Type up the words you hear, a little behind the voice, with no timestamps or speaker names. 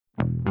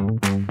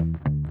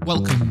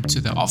Welcome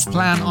to the Off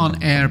Plan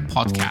on Air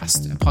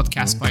podcast, a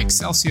podcast by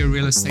Excelsior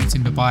Real Estate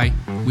in Dubai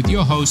with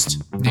your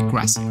host, Nick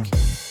Grassick.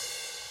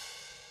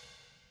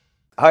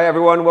 Hi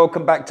everyone,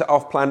 welcome back to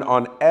Off Plan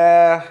on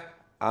Air,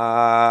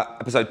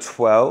 episode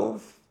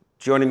 12.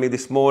 Joining me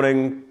this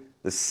morning,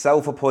 the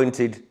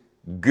self-appointed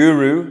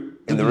guru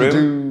in the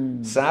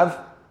room, Sav.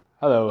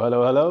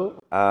 Hello.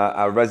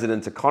 Our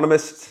resident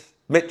economist,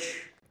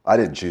 Mitch. I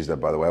didn't choose that,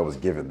 by the way. I was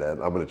given that.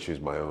 I'm going to choose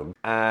my own.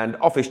 And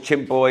office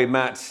chimp boy,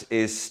 Matt,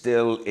 is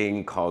still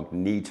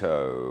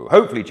incognito.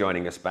 Hopefully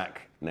joining us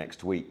back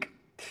next week.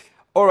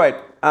 All right,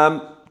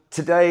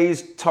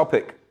 today's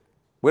topic,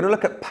 we're going to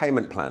look at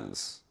payment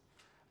plans.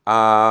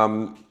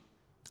 Off-plan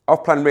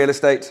real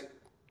estate,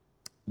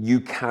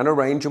 you can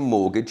arrange a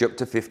mortgage up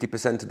to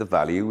 50% of the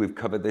value. We've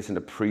covered this in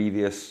a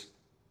previous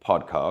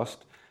podcast.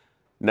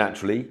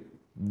 Naturally,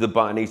 the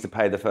buyer needs to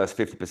pay the first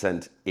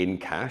 50% in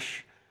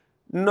cash.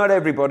 Not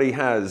everybody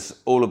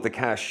has all of the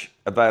cash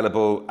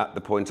available at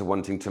the point of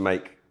wanting to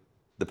make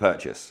the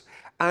purchase.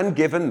 And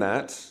given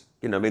that,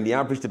 the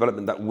average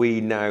development that we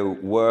now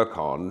work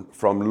on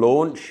from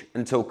launch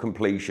until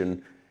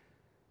completion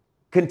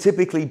can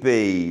typically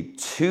be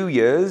 2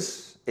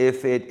 years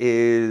if it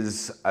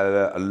is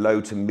a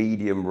low to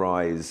medium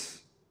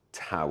rise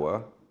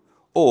tower.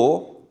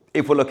 Or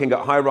if we're looking at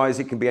high rise,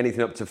 it can be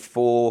anything up to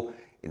 4,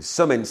 in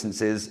some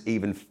instances,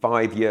 even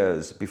 5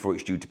 years before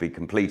it's due to be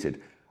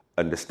completed.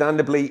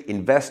 Understandably,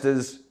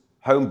 investors,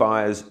 home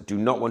buyers do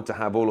not want to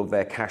have all of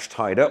their cash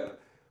tied up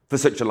for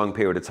such a long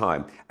period of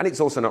time. And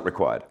it's also not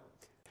required.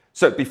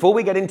 So before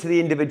we get into the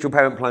individual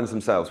payment plans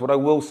themselves, what I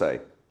will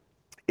say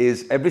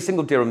is every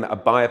single dirham that a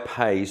buyer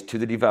pays to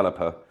the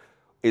developer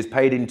is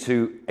paid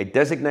into a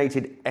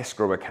designated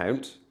escrow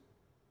account,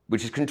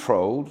 which is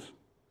controlled,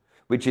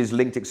 which is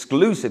linked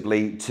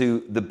exclusively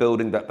to the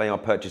building that they are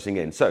purchasing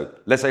in. So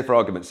let's say, for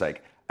argument's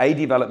sake, a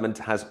development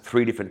has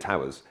 3 different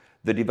towers.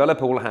 The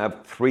developer will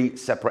have 3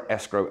 separate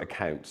escrow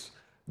accounts.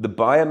 The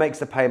buyer makes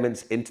the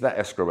payments into that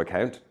escrow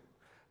account.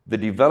 The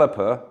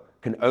developer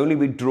can only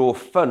withdraw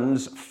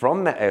funds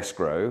from that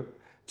escrow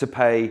to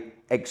pay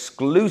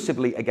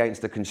exclusively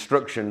against the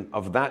construction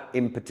of that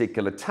in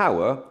particular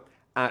tower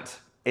at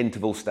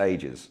interval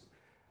stages.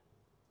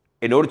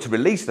 In order to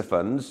release the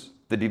funds,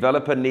 the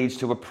developer needs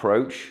to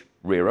approach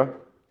RERA,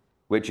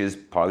 which is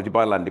part of the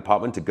Dubai Land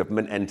Department, a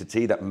government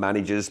entity that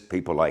manages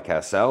people like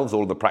ourselves,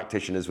 all the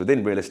practitioners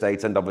within real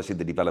estate, and obviously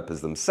the developers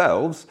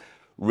themselves.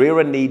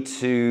 RERA need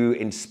to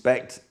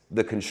inspect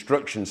the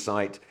construction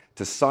site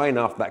to sign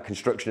off that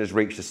construction has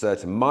reached a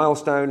certain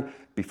milestone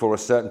before a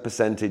certain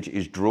percentage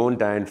is drawn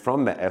down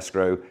from that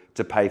escrow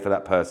to pay for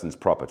that person's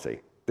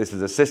property. This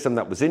is a system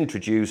that was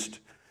introduced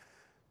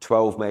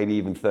 12, maybe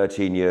even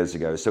 13 years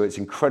ago. So it's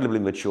incredibly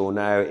mature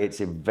now. It's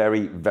a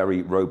very,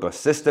 very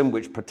robust system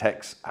which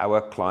protects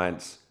our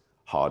clients'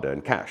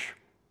 hard-earned cash.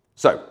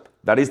 So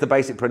that is the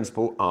basic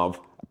principle of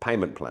a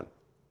payment plan.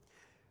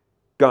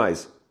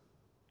 Guys,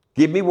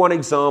 give me one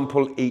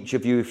example, each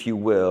of you, if you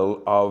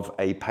will, of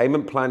a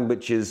payment plan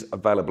which is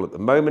available at the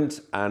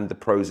moment and the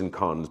pros and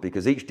cons,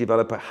 because each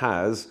developer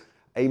has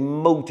a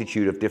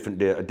multitude of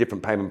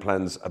different payment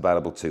plans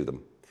available to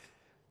them.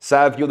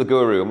 Sav, you're the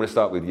guru. I'm going to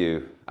start with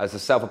you. As a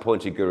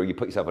self-appointed guru, you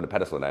put yourself on a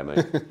pedestal now,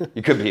 mate.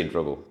 You could be in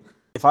trouble.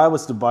 If I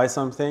was to buy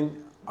something,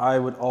 I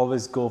would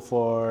always go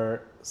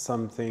for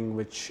something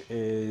which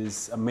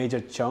is a major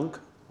chunk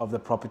of the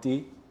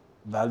property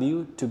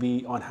value to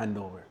be on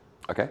handover.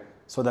 Okay.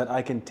 So that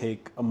I can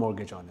take a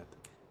mortgage on it.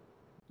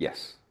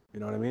 Yes. You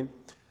know what I mean?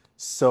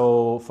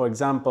 So, for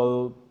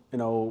example,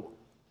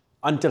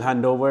 until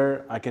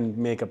handover, I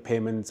can make a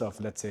payment of,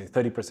 let's say,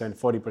 30%,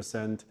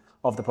 40%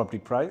 of the property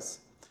price.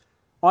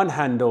 On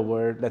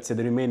handover, let's say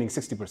the remaining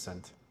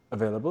 60%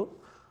 available.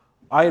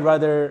 I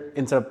rather,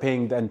 instead of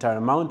paying the entire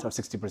amount of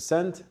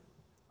 60%,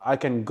 I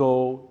can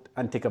go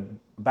and take a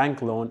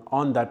bank loan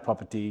on that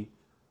property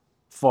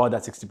for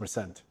that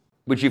 60%.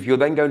 Which if you're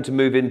then going to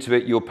move into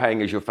it, you're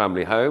paying as your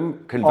family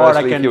home.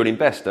 Conversely, if you're an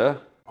investor.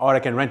 Or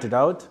I can rent it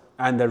out,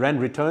 and the rent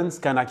returns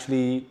can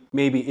actually,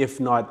 maybe if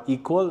not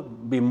equal,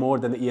 be more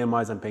than the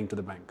EMIs I'm paying to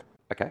the bank.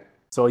 Okay.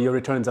 So your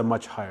returns are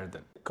much higher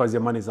then, because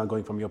your money is not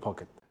going from your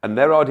pocket. And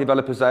there are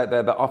developers out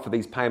there that offer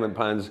these payment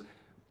plans.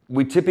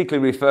 We typically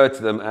refer to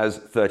them as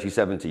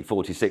 30-70,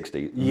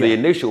 40-60. Yeah.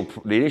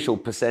 The initial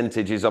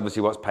percentage is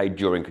obviously what's paid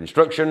during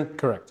construction.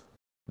 Correct.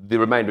 The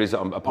remainder is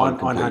upon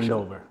completion.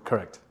 On handover,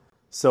 correct.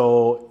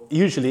 So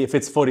usually if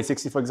it's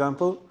 40-60, for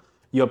example,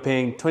 you're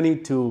paying 20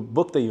 to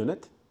book the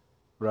unit,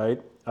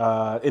 right?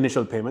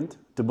 Initial payment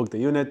to book the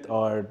unit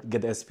or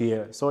get the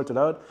SPA sorted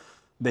out.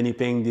 Then you're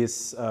paying the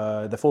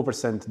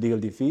 4%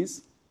 DLD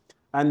fees.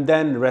 And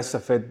then the rest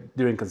of it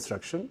during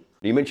construction.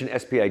 You mentioned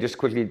SPA. Just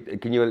quickly,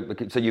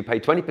 so you pay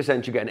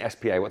 20%, you get an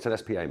SPA. What's an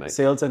SPA, mate?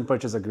 Sales and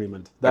purchase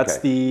agreement. That's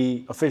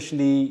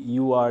officially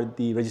you are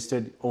the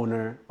registered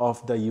owner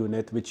of the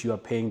unit, which you are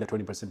paying the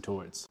 20%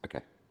 towards. Okay.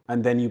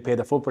 And then you pay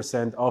the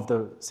 4% of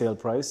the sale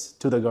price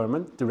to the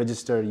government to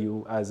register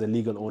you as a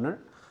legal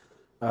owner.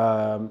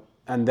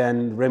 And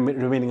then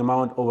remaining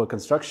amount over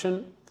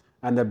construction.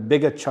 And the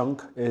bigger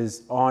chunk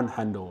is on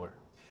handover.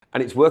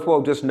 And it's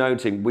worthwhile just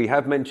noting, we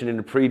have mentioned in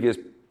a previous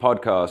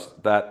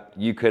podcast that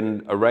you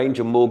can arrange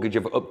a mortgage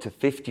of up to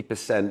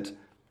 50%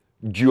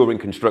 during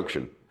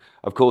construction.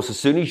 Of course, as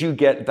soon as you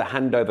get the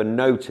handover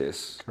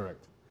notice,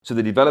 Correct. so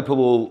the developer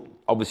will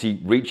obviously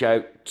reach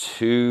out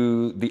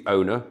to the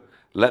owner,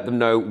 let them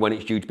know when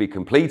it's due to be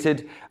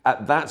completed.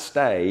 At that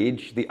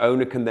stage, the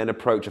owner can then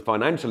approach a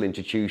financial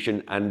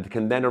institution and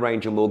can then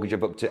arrange a mortgage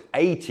of up to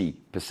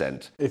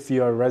 80%. If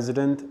you are a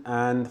resident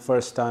and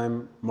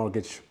first-time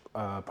mortgage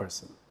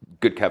person.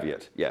 Good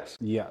caveat, yes.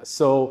 Yeah.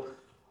 So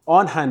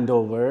on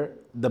handover,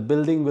 the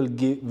building will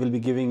be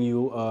giving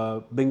you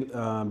a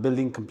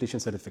building completion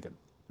certificate,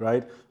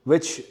 right?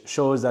 Which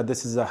shows that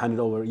this is a handed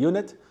over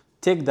unit.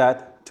 Take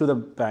that to the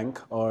bank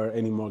or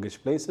any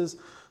mortgage places.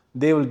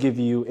 They will give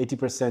you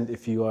 80%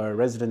 if you are a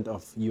resident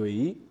of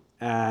UAE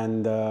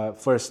and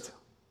first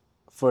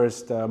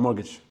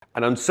mortgage.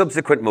 And on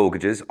subsequent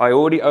mortgages, I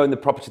already own the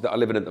property that I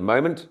live in at the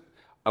moment.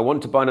 I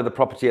want to buy another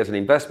property as an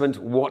investment.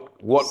 What?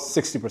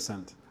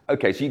 60%.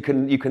 Okay, so you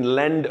can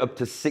lend up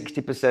to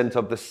 60%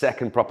 of the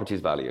second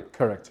property's value.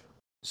 Correct.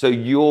 So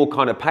your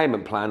kind of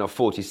payment plan of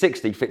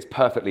 40-60 fits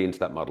perfectly into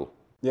that model.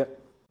 Yeah.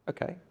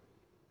 Okay.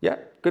 Yeah,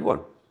 good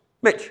one.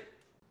 Mitch.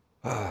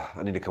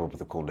 I need to come up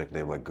with a cool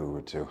nickname like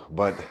Guru too,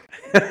 but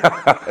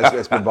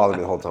it's been bothering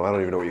me the whole time. I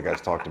don't even know what you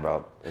guys talked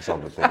about. That's all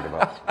I've been thinking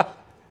about.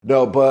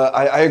 No, but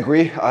I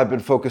agree. I've been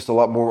focused a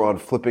lot more on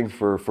flipping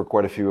for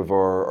quite a few of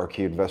our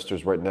key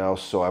investors right now.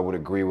 So I would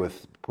agree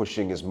with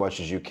pushing as much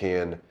as you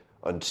can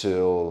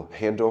until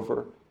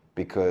handover,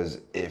 because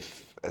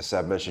if, as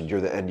Sab mentioned,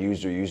 you're the end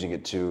user using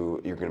it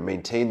you're going to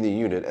maintain the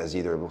unit as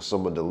either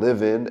someone to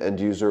live in, end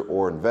user,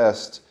 or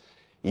invest,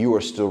 you are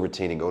still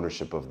retaining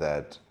ownership of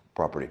that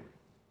property.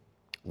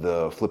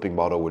 The flipping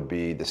model would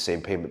be the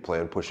same payment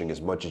plan, pushing as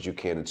much as you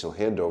can until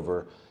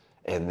handover.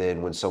 And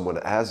then when someone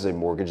has a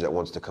mortgage that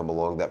wants to come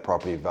along, that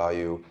property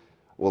value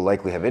will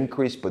likely have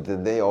increased. But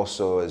then they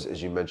also,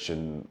 as you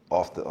mentioned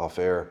off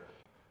air,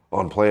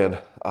 on plan,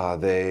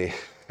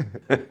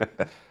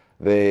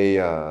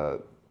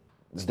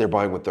 they're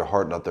buying with their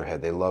heart, not their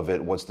head. They love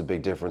it. What's the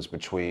big difference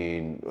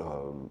between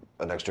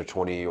an extra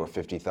 20 or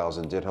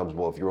 50,000 dirhams?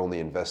 Well, if you're only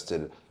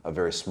invested a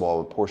very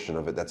small portion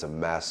of it, that's a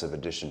massive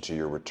addition to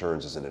your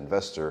returns as an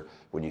investor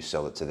when you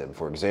sell it to them.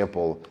 For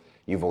example,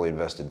 you've only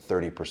invested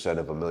 30%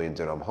 of a million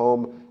dirham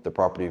home. The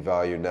property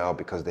value now,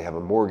 because they have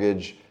a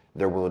mortgage,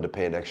 they're willing to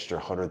pay an extra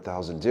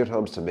 100,000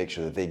 dirhams to make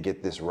sure that they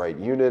get this right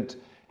unit.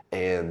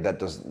 And that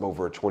does,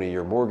 over a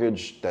 20-year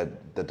mortgage,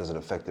 that doesn't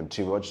affect them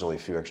too much. It's only a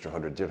few extra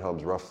 100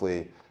 dirhams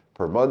roughly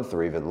per month,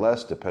 or even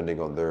less, depending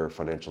on their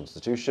financial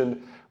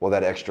institution. Well,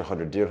 that extra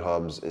 100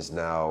 dirhams is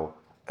now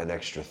an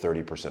extra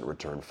 30%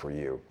 return for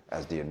you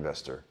as the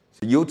investor.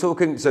 So you're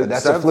talking... So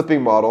that's a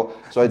flipping model.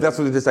 So that's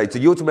what I was going to say. So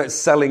you're talking about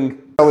selling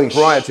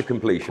prior to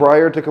completion.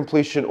 Prior to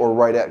completion or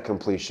right at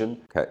completion.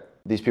 Okay.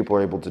 These people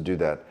are able to do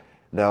that.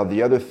 Now,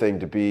 the other thing,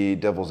 to be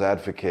devil's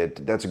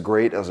advocate, that's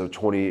great as a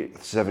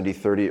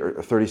 20-70-30 or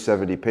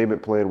 30-70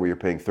 payment plan where you're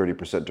paying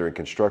 30% during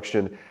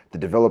construction. The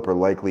developer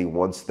likely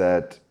wants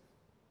that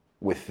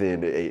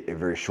within a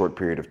very short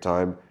period of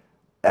time,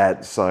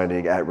 at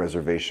signing, at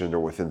reservation, or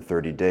within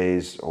 30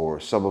 days, or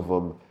some of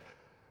them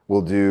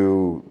will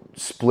do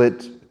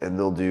split and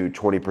they'll do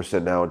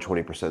 20% now and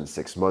 20% in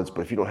 6 months.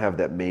 But if you don't have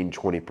that main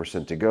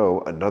 20% to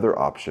go, another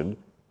option,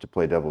 to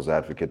play devil's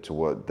advocate to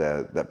what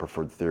that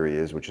preferred theory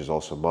is, which is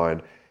also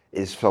mine,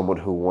 is someone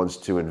who wants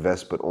to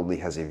invest but only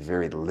has a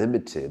very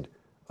limited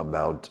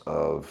amount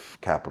of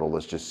capital,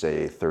 let's just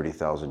say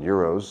 30,000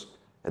 euros,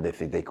 and they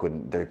think they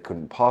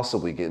couldn't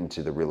possibly get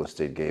into the real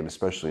estate game,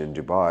 especially in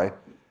Dubai,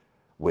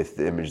 with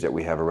the image that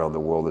we have around the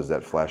world as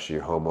that flashy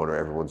homeowner,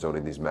 everyone's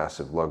owning these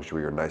massive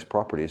luxury or nice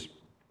properties.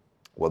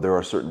 Well, there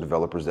are certain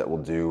developers that will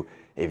do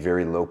a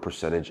very low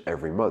percentage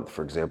every month.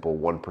 For example,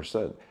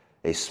 1%.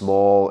 A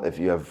small, if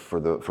you have,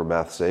 for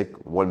math's sake,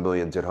 1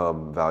 million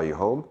dirham value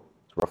home,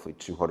 it's roughly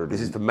 200.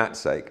 This is for math's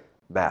sake.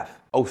 Math.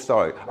 Oh,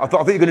 sorry. I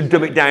thought you were going to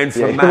dumb it down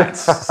for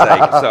math's sake.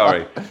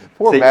 Sorry.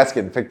 Poor Matt's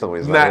getting picked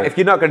on. Matt, if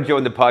you're not going to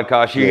join the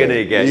podcast, you're going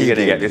to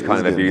get this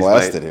kind of abuse,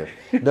 blasted mate.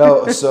 Here.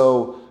 No,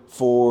 so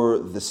for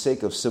the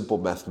sake of simple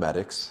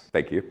mathematics,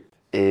 thank you,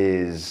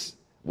 is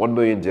 1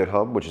 million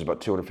dirham, which is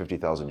about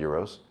 250,000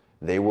 euros.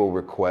 They will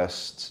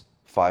request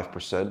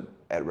 5%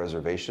 at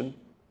reservation,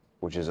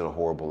 which isn't a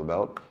horrible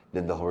amount.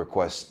 Then they'll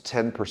request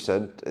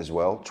 10% as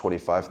well,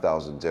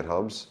 25,000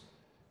 dirhams,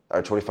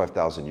 or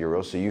 25,000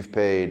 euros. So you've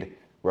paid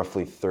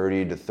roughly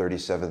 30 to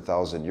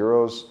 37,000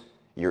 euros.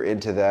 You're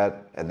into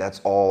that, and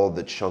that's all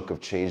the chunk of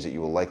change that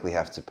you will likely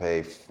have to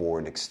pay for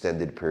an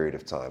extended period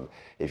of time.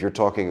 If you're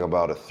talking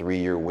about a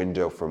 3-year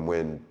window from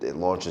when it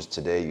launches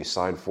today, you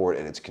sign for it,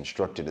 and it's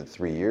constructed in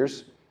 3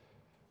 years,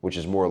 which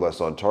is more or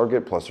less on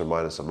target, plus or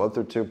minus a month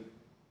or two,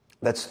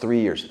 that's 3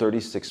 years,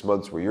 36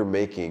 months where you're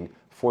making,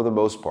 for the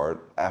most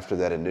part, after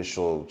that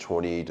initial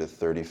 20 to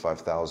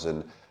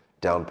 35,000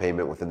 down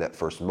payment within that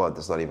first month.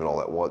 It's not even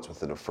all at once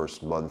within a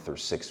first month or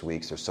 6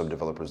 weeks. There's some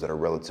developers that are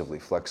relatively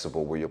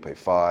flexible where you'll pay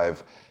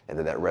 5, and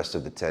then that rest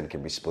of the 10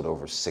 can be split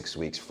over 6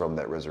 weeks from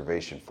that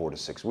reservation, 4 to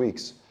 6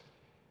 weeks.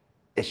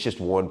 it's just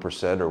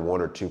 1% or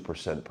 1 or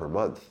 2% per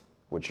month,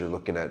 which you're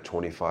looking at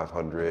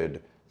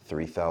 2,500,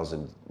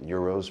 3,000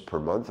 euros per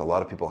month. A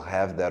lot of people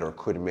have that or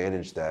could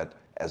manage that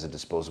as a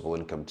disposable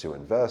income to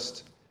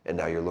invest. And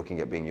now you're looking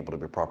at being able to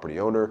be a property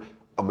owner.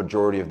 A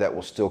majority of that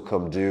will still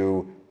come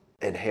due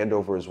in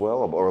handover as well,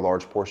 or a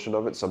large portion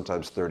of it,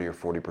 sometimes 30 or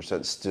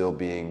 40% still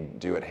being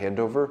due at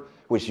handover,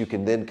 which you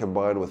can then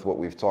combine with what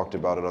we've talked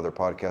about in other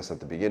podcasts at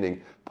the beginning,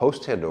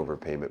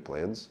 post-handover payment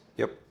plans,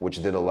 which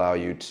then allow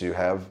you to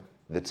have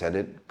the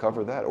tenant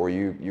cover that, or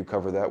you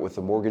cover that with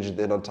the mortgage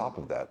then on top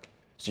of that.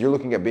 So you're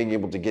looking at being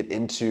able to get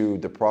into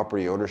the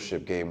property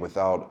ownership game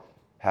without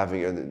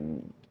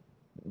having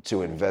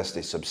to invest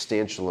a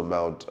substantial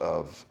amount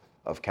of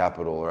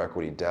capital or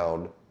equity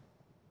down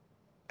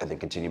and then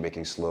continue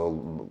making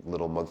slow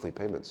little monthly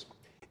payments.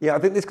 Yeah, I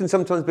think this can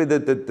sometimes be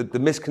the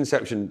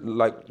misconception,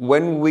 like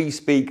when we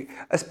speak,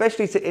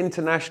 especially to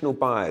international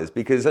buyers,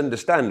 because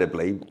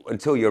understandably,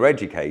 until you're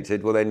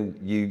educated, well then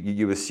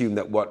you assume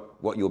that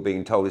what you're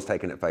being told is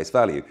taken at face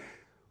value.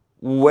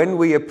 When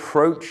we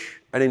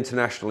approach an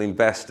international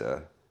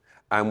investor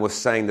and we're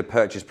saying the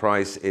purchase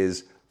price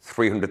is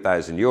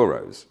 300,000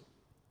 euros,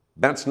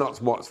 that's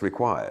not what's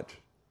required,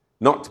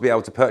 not to be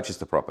able to purchase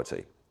the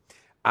property.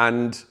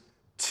 And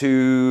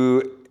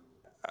to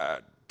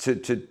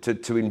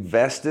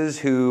investors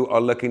who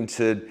are looking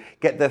to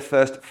get their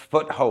first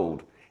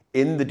foothold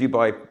in the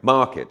Dubai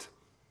market,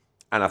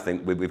 and I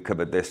think we've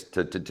covered this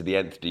to the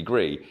nth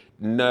degree,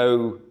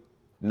 no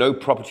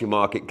property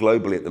market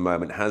globally at the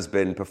moment has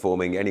been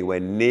performing anywhere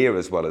near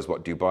as well as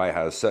what Dubai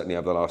has, certainly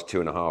over the last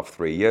 2.5,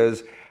 3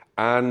 years.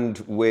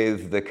 And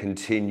with the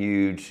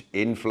continued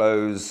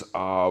inflows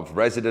of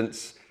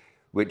residents,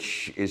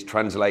 which is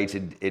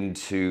translated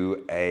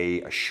into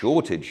a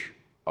shortage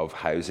of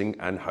housing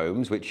and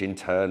homes, which in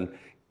turn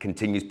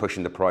continues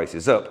pushing the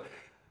prices up.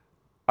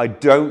 I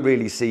don't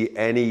really see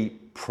any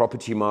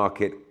property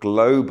market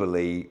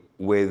globally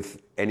with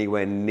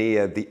anywhere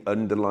near the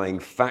underlying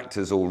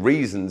factors or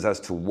reasons as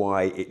to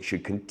why it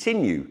should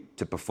continue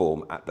to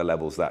perform at the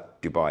levels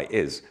that Dubai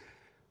is.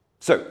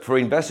 So for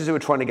investors who are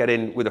trying to get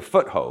in with a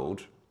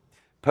foothold,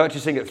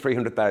 purchasing at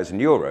 300,000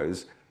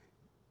 euros,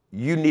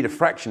 you need a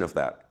fraction of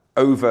that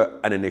over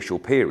an initial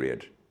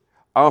period,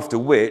 after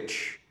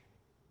which,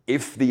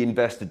 if the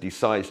investor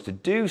decides to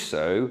do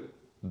so,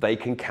 they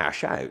can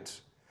cash out.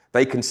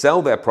 They can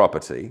sell their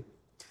property.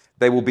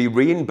 They will be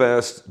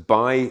reimbursed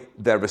by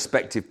their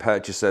respective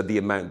purchaser the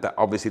amount that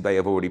obviously they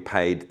have already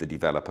paid the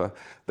developer.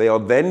 They are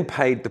then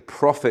paid the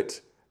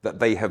profit that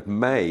they have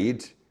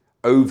made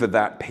over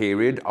that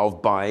period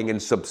of buying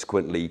and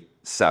subsequently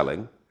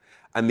selling.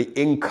 And the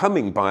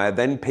incoming buyer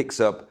then picks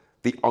up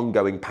the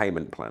ongoing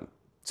payment plan.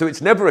 So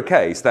it's never a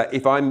case that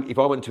if I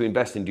went to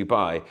invest in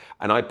Dubai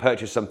and I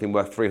purchased something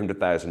worth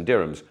 300,000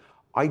 dirhams,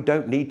 I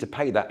don't need to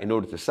pay that in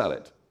order to sell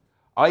it.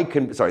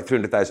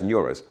 300,000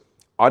 euros.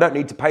 I don't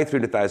need to pay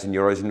 300,000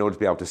 euros in order to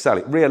be able to sell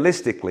it.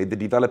 Realistically, the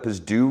developers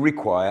do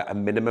require a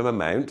minimum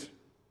amount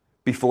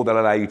before they'll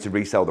allow you to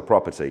resell the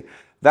property.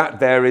 That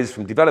varies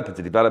from developer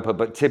to developer,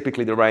 but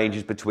typically the range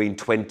is between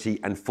 20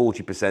 and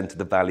 40% of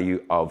the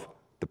value of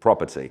the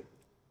property.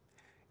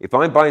 If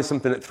I'm buying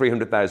something at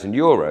 300,000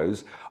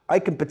 euros, I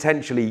can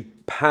potentially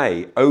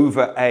pay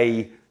over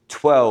a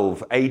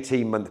 12,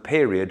 18-month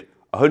period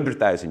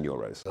 100,000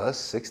 euros. That's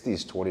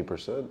 60s,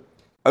 20%.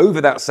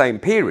 Over that same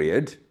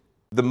period,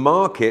 the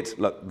market,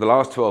 look, the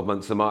last 12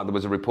 months, there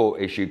was a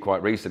report issued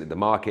quite recently, the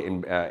market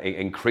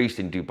increased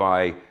in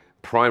Dubai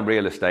prime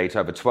real estate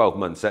over 12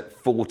 months at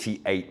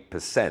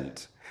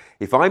 48%.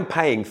 If I'm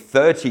paying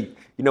 30,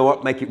 you know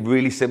what, make it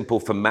really simple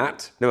for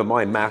Matt, never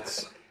mind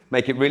maths,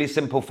 make it really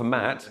simple for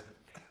Matt.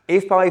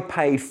 If I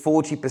paid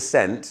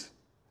 40%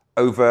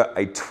 over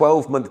a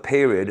 12-month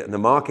period and the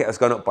market has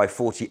gone up by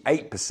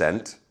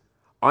 48%,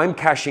 I'm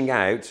cashing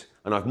out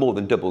and I've more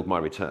than doubled my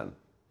return.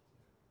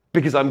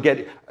 Because I'm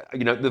getting,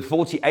 the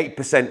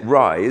 48%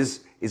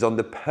 rise is on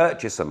the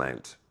purchase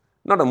amount,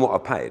 not on what I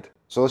paid.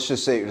 So let's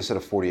just say instead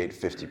of 48,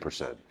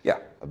 50%. Yeah.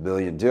 1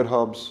 million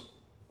dirhams,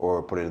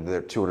 or put it in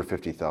there,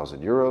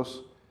 250,000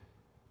 euros.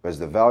 As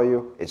the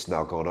value, it's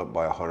now gone up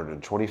by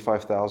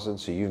 125,000.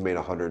 So you've made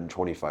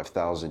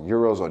 125,000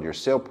 euros on your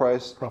sale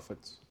price.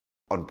 Profits.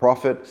 On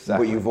profit,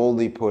 exactly. But you've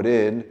only put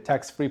in...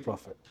 Tax-free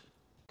profit.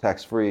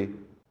 Tax-free.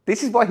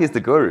 This is why he's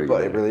the guru.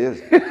 But it really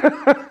is.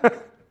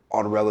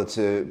 On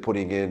relative,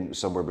 putting in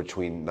somewhere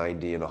between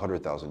 90 and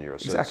 100,000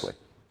 euros. So exactly.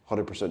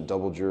 100%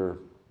 doubled your...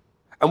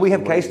 And we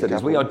have case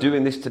studies. We are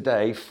doing this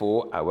today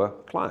for our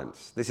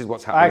clients. This is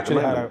what's happening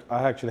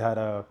I actually had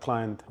a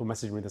client who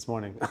messaged me this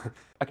morning.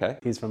 Okay.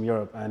 He's from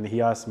Europe, and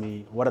he asked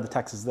me, what are the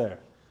taxes there?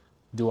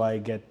 Do I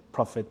get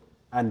profit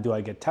and do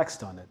I get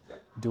taxed on it?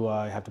 Do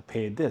I have to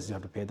pay this? Do I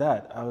have to pay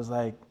that? I was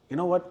like, you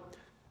know what?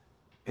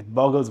 It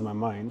boggles my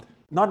mind.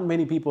 Not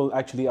many people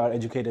actually are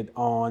educated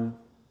on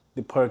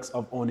the perks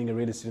of owning a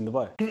real estate in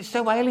Dubai. It's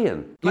so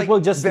alien. People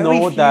just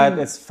know that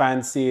it's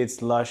fancy,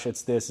 it's lush,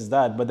 it's this, it's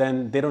that, but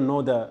then they don't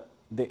know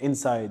the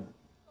inside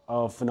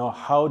of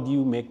how do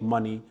you make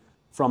money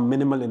from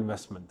minimal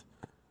investment.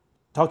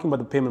 talking about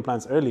the payment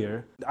plans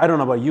earlier, I don't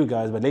know about you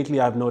guys, but lately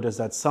I've noticed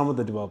that some of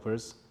the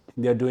developers,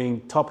 they're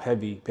doing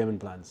top-heavy payment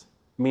plans,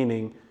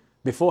 meaning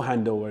before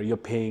handover, you're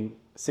paying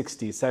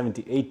 60,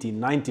 70, 80,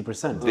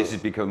 90%. This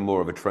has become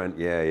more of a trend.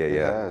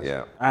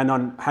 Yeah. And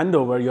on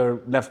handover,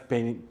 you're left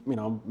paying,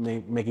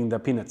 making the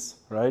peanuts,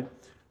 right?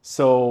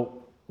 So,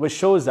 which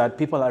shows that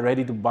people are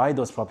ready to buy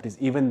those properties,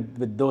 even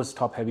with those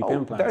top-heavy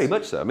payment plans. Very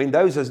much so. I mean,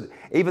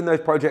 even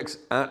those projects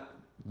at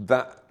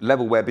that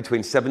level where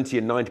between 70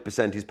 and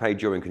 90% is paid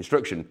during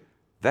construction,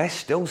 they're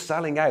still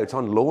selling out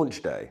on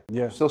launch day.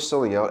 Yeah. Still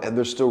selling out, and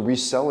they're still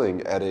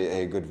reselling at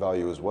a good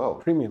value as well.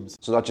 Premiums.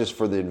 So not just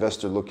for the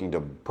investor looking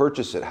to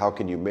purchase it, how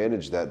can you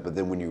manage that? But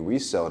then when you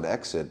resell and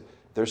exit,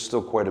 there's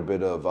still quite a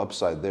bit of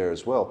upside there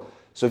as well.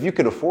 So if you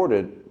can afford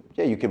it,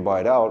 yeah, you can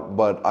buy it out.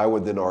 But I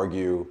would then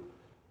argue,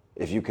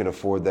 if you can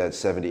afford that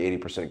 70,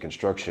 80%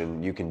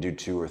 construction, you can do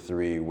 2 or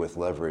 3 with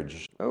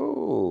leverage.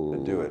 Oh,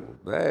 and do it.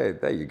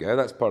 There you go.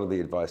 That's part of the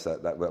advice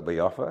that we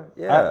offer.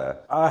 Yeah.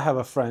 I have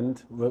a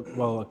friend,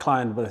 a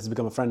client, but has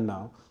become a friend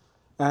now,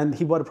 and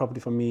he bought a property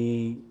for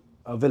me,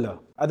 a villa.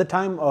 At the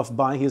time of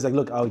buying, he was like,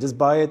 look, I'll just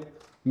buy it,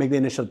 make the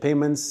initial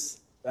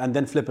payments, and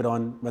then flip it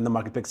on when the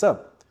market picks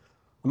up.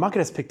 The market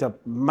has picked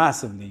up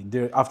massively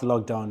after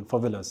lockdown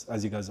for villas,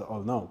 as you guys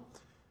all know.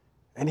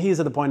 And he's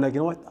at the point like, you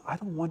know what, I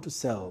don't want to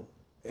sell.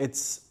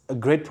 It's a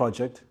great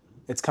project.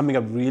 It's coming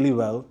up really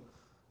well,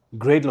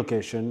 great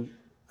location,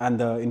 and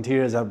the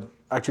interiors are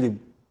actually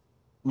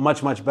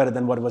much, much better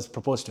than what was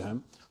proposed to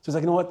him. So he's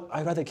like, you know what,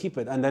 I'd rather keep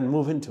it and then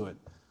move into it.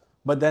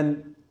 But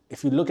then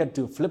if you look at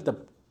to flip the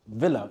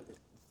villa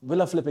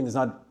flipping is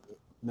not,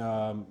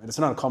 it's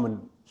not a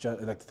common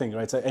thing,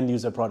 right? It's an end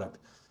user product.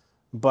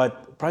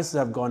 But prices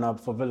have gone up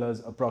for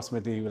villas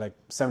approximately like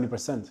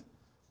 70%.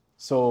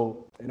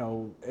 So,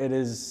 it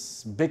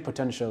is big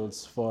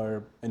potentials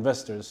for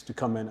investors to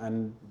come in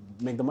and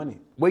make the money.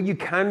 Where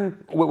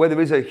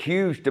there is a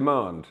huge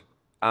demand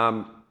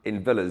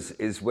in villas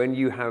is when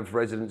you have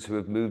residents who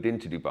have moved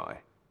into Dubai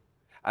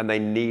and they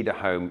need a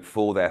home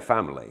for their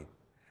family,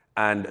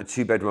 and a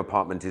 2-bedroom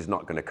apartment is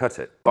not going to cut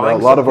it. Now, a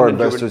lot of our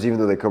investors, even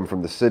though they come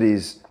from the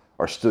cities,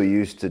 are still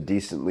used to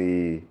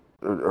decently,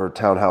 or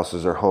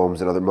townhouses or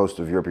homes in most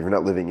of Europe. If you're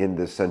not living in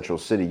this central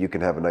city, you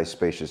can have a nice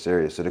spacious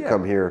area. So to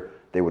come here,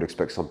 they would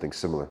expect something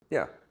similar.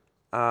 Yeah.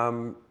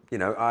 I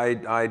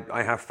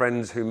have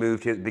friends who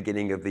moved here at the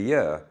beginning of the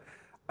year,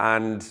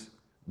 and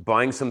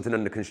buying something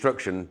under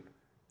construction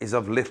is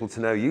of little to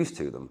no use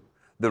to them.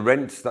 The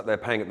rents that they're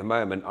paying at the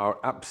moment are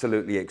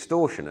absolutely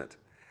extortionate.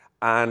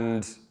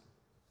 And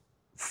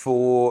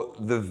for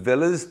the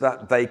villas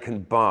that they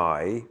can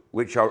buy,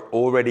 which are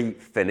already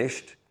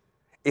finished,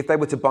 if they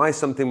were to buy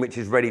something which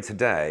is ready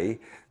today,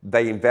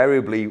 they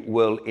invariably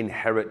will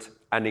inherit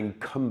an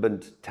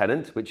incumbent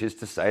tenant, which is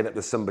to say that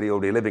there's somebody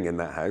already living in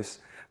that house.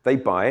 They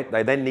buy it.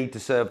 They then need to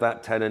serve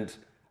that tenant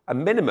a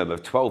minimum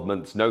of 12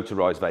 months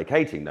notarized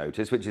vacating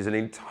notice, which is an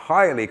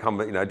entirely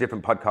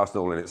different podcast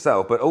all in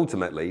itself. But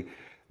ultimately,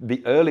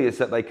 the earliest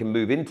that they can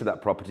move into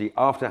that property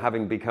after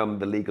having become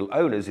the legal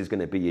owners is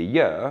going to be a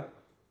year.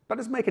 That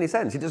doesn't make any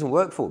sense. It doesn't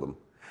work for them.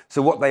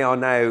 So what they are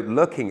now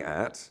looking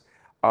at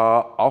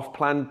are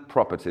off-plan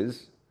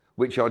properties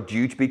which are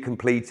due to be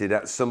completed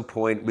at some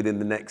point within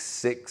the next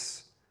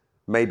 6,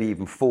 maybe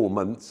even 4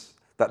 months,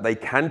 that they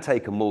can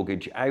take a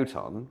mortgage out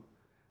on,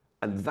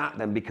 and that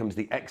then becomes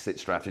the exit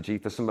strategy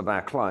for some of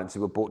our clients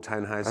who have bought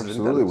townhouses.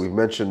 Absolutely. We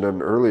mentioned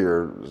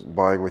earlier,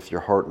 buying with your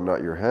heart and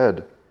not your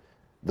head.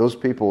 Those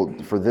people,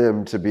 for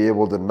them to be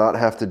able to not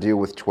have to deal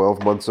with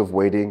 12 months of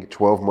waiting,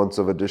 12 months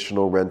of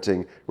additional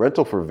renting.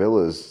 Rental for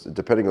villas,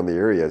 depending on the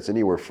area, it's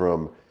anywhere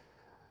from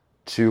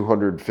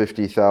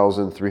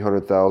 250,000,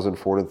 300,000,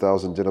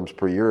 400,000 dirhams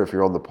per year. If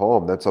you're on the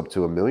Palm, that's up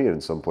to $1 million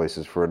in some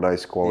places for a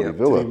nice quality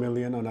villa. $3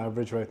 million on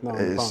average right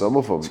now. Some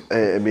of them.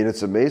 I mean,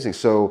 it's amazing.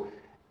 So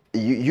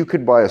you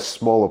could buy a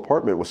small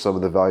apartment with some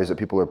of the values that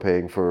people are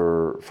paying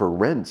for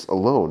rents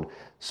alone.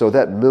 So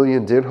that 1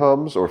 million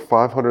dirhams or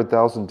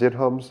 500,000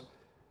 dirhams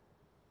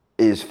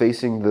is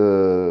facing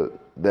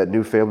that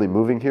new family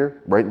moving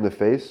here right in the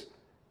face.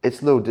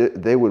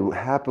 They would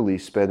happily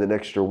spend an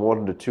extra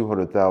 100,000 to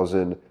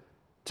 200,000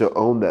 to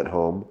own that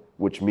home,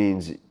 which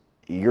means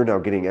you're now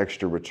getting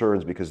extra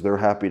returns because they're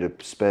happy to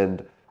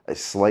spend a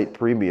slight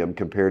premium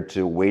compared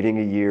to waiting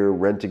a year,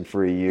 renting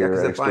for a year. Yeah,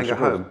 because they're buying a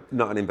home,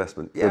 not an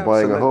investment. Yeah, they're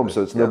buying a home,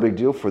 so it's no big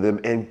deal for them.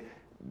 And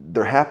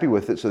they're happy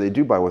with it, so they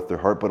do buy with their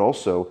heart, but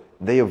also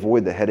they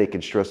avoid the headache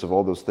and stress of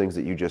all those things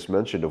that you just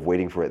mentioned, of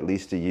waiting for at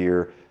least a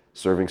year,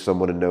 serving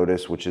someone a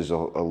notice, which is a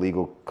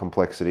legal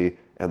complexity,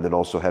 and then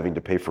also having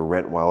to pay for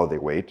rent while they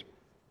wait.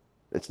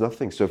 It's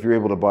nothing. So if you're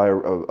able to buy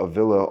a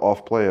villa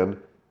off plan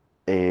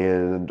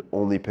and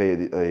only pay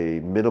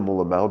a minimal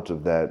amount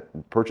of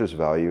that purchase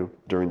value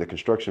during the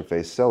construction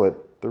phase, sell it,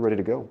 they're ready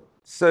to go.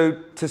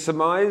 So to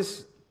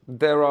surmise,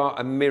 there are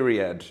a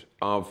myriad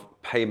of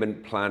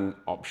payment plan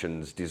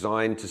options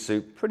designed to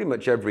suit pretty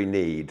much every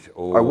need.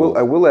 I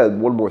will add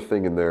one more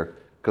thing in there,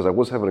 because I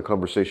was having a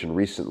conversation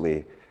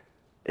recently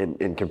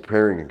in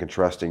comparing and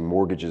contrasting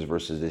mortgages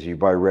versus if you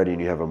buy ready and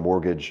you have a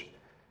mortgage.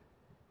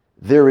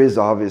 There is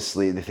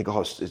obviously, they think,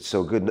 oh, it's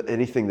so good.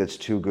 Anything that's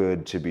too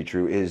good to be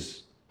true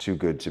is too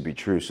good to be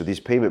true. So these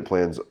payment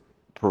plans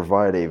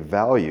provide a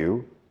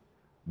value,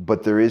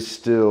 but there is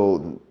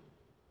still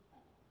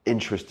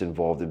interest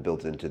involved and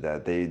built into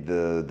that.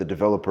 The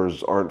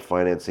developers aren't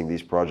financing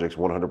these projects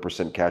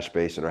 100% cash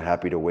based and are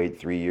happy to wait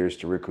 3 years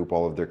to recoup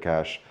all of their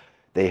cash.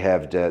 They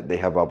have debt, they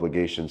have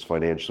obligations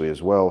financially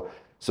as well.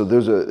 So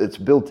it's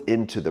built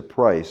into the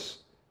price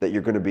that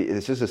you're going to be,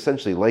 this is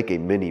essentially like a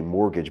mini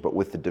mortgage, but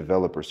with the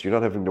developer. So you're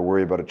not having to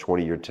worry about a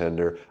 20-year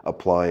tender,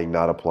 applying,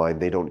 not applying.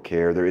 They don't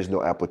care. There is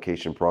no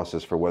application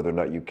process for whether or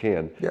not you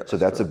can. Yeah, so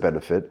that's a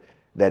benefit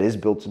that is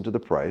built into the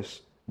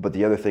price. But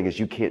the other thing is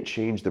you can't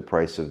change the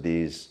price of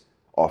these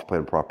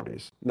off-plan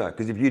properties. No,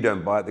 because if you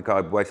don't buy it, the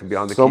guy waiting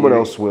behind the Someone queue,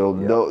 else will.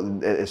 No,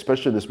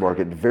 especially in this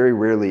market, very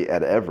rarely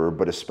at ever,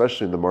 but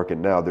especially in the market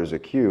now, there's a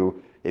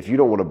queue. If you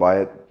don't want to buy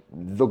it,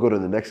 they'll go to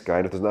the next guy.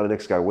 And if there's not a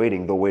next guy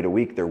waiting, they'll wait a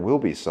week. There will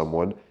be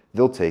someone.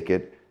 They'll take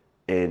it.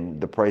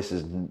 And the price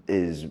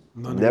is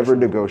never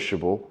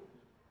negotiable.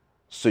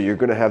 So you're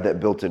going to have that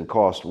built-in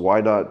cost.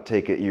 Why not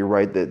take it? You're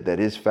right that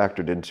is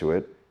factored into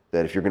it,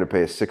 that if you're going to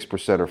pay a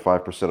 6% or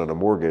 5% on a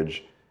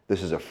mortgage,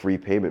 this is a free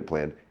payment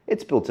plan.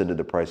 It's built into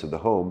the price of the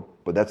home,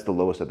 but that's the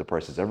lowest that the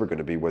price is ever going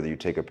to be, whether you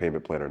take a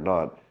payment plan or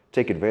not.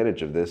 Take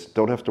advantage of this.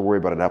 Don't have to worry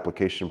about an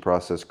application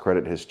process,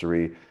 credit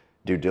history,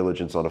 due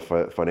diligence on a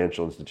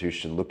financial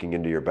institution looking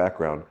into your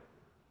background.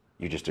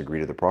 You just agree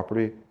to the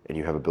property and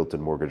you have a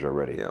built-in mortgage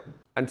already. Yeah.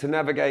 And to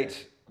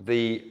navigate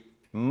the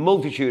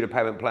multitude of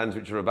payment plans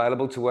which are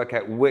available, to work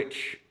out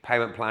which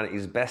payment plan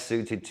is best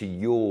suited to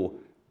your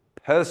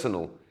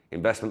personal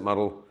investment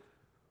model,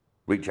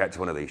 reach out to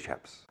one of these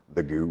chaps.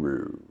 The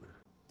guru.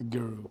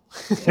 Guru.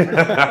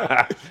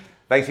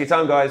 Thanks for your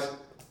time, guys.